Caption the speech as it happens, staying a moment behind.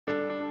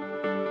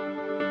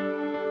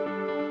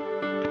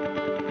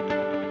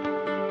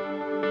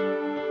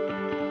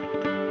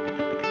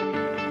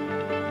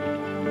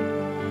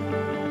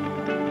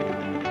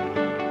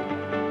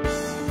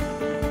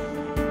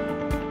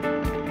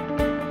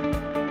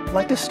I'd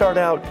like to start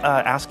out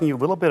asking you a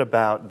little bit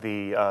about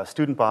the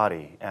student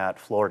body at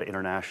Florida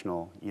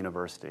International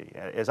University.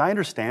 As I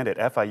understand it,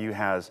 FIU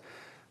has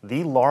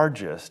the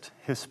largest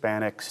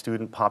Hispanic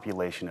student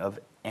population of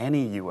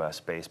any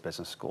U.S.-based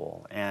business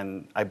school,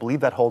 and I believe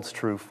that holds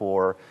true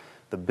for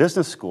the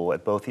business school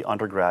at both the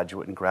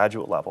undergraduate and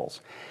graduate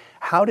levels.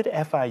 How did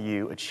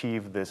FIU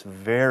achieve this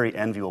very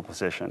enviable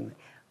position?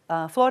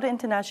 Florida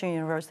International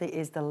University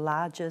is the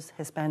largest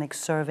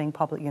Hispanic-serving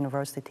public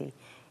university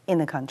in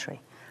the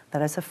country.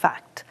 That is a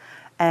fact.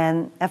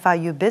 And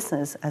FIU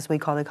Business, as we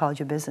call it,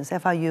 College of Business,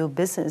 FIU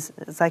Business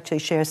actually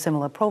shares a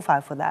similar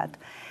profile for that.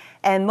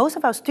 And most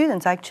of our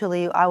students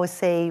actually, I would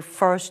say,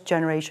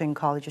 first-generation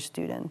college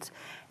students.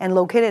 And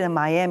located in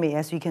Miami,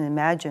 as you can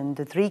imagine,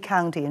 the three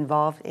counties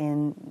involved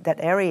in that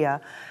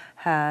area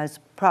have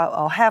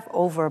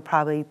over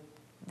probably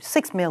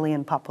 6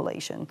 million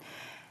population.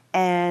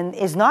 And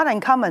it's not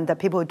uncommon that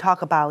people would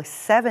talk about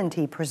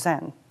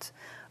 70%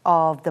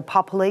 of the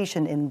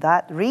population in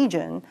that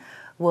region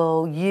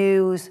will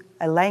use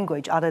a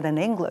language other than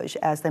English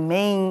as the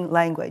main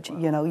language,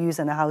 used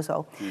in the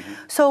household. Mm-hmm.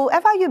 So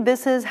FIU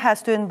Business has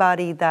student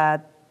body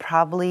that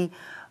probably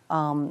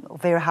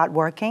very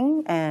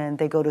hardworking, and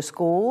they go to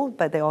school,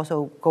 but they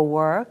also go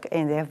work,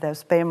 and they have their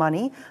spare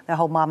money. Their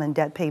whole mom and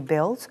dad pay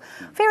bills.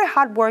 Very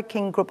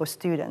hardworking group of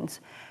students.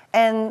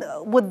 And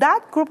with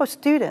that group of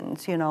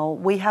students,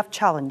 we have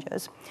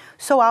challenges.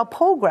 So our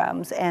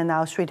programs and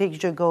our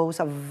strategic goals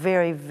are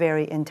very,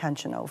 very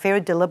intentional,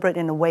 very deliberate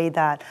in a way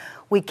that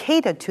we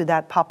cater to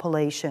that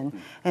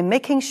population and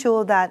making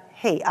sure that,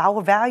 hey,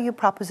 our value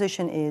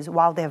proposition is,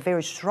 while they're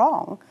very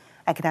strong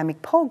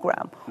academic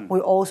program, we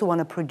also want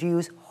to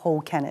produce whole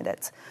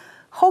candidates.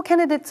 Whole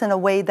candidates in a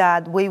way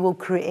that we will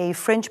create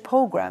fringe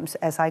programs,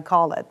 as I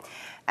call it.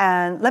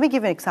 And let me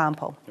give you an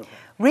example. Okay.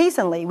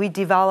 Recently, we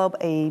developed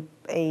a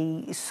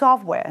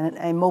software,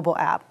 a mobile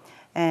app,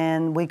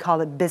 and we call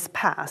it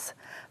BizPass.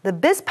 The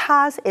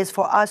BizPass is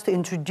for us to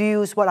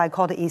introduce what I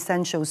call the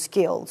essential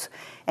skills.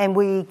 And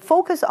we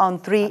focus on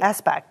 3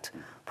 aspects: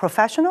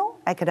 professional,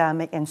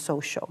 academic, and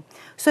social.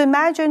 So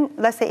imagine,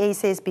 let's say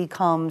AACSB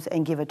comes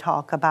and give a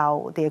talk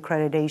about the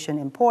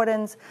accreditation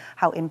importance,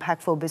 how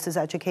impactful business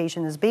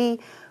education is be.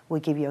 We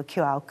give you a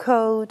QR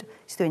code,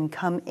 students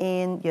come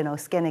in,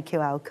 scan a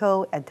QR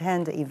code,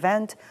 attend the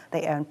event,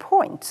 they earn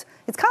points.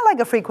 It's kind of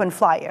like a frequent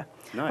flyer,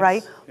 nice.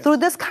 Right? Yes. Through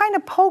this kind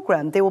of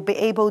program, they will be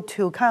able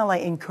to kind of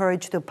like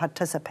encourage to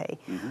participate.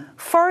 Mm-hmm.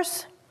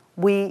 First,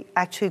 we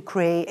actually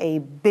create a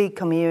big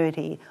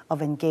community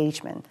of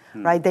engagement,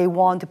 right? They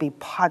want to be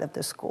part of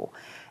the school.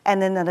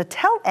 And then at the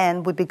tail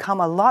end, we become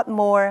a lot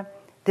more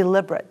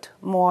deliberate,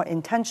 more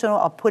intentional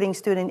of putting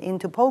students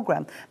into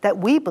program that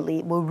we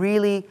believe will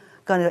really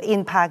going to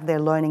impact their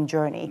learning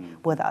journey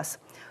with us.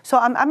 So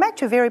I'm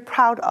actually very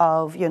proud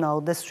of,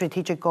 the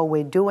strategic goal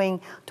we're doing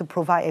to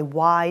provide a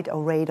wide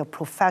array of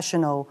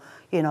professional,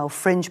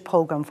 fringe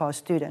program for our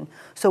students.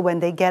 So when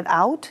they get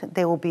out,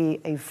 they will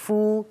be a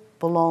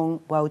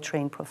full-blown,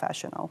 well-trained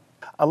professional.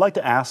 I'd like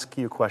to ask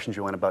you a question,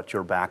 Joanne, about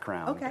your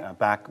background, okay.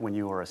 Back when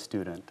you were a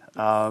student.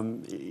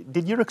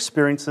 Did your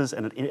experiences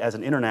as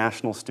an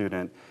international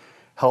student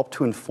help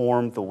to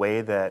inform the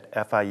way that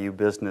FIU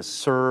Business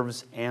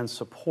serves and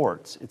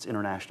supports its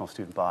international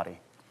student body?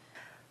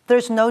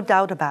 There's no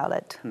doubt about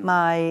it.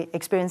 My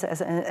experience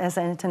as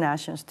an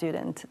international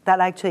student, that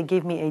actually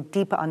gave me a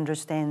deeper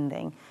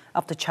understanding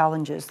of the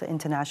challenges the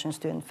international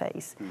students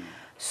face.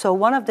 So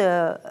one of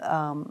the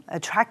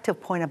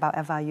attractive points about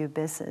FIU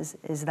Business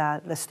is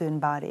that the student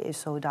body is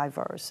so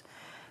diverse,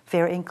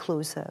 very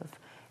inclusive,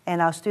 and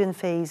our students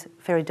face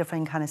very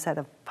different kind of set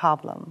of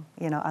problem.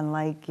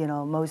 Unlike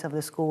most of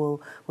the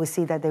school, we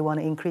see that they want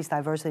to increase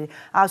diversity.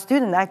 Our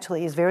student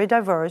actually is very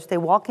diverse. They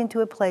walk into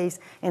a place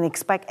and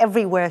expect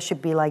everywhere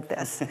should be like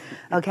this,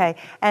 okay?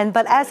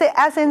 But as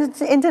an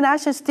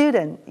international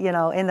student,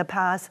 in the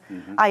past,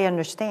 I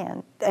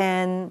understand,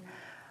 and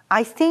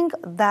I think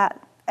that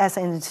as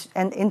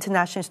an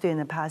international student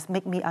in the past,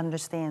 make me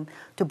understand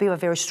to build a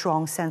very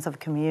strong sense of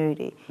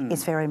community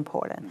is very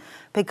important.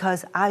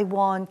 Because I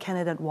want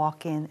candidates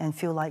walk in and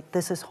feel like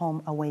this is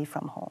home away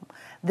from home.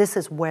 This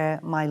is where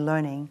my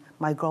learning,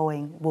 my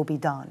growing will be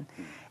done.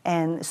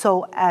 And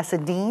so as a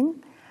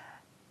dean,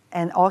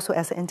 and also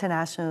as an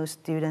international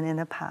student in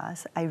the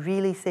past, I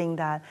really think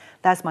that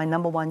that's my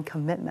 #1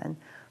 commitment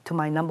to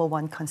my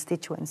 #1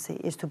 constituency,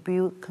 is to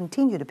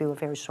continue to build a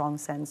very strong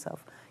sense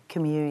of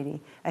community,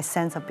 a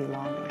sense of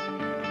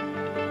belonging.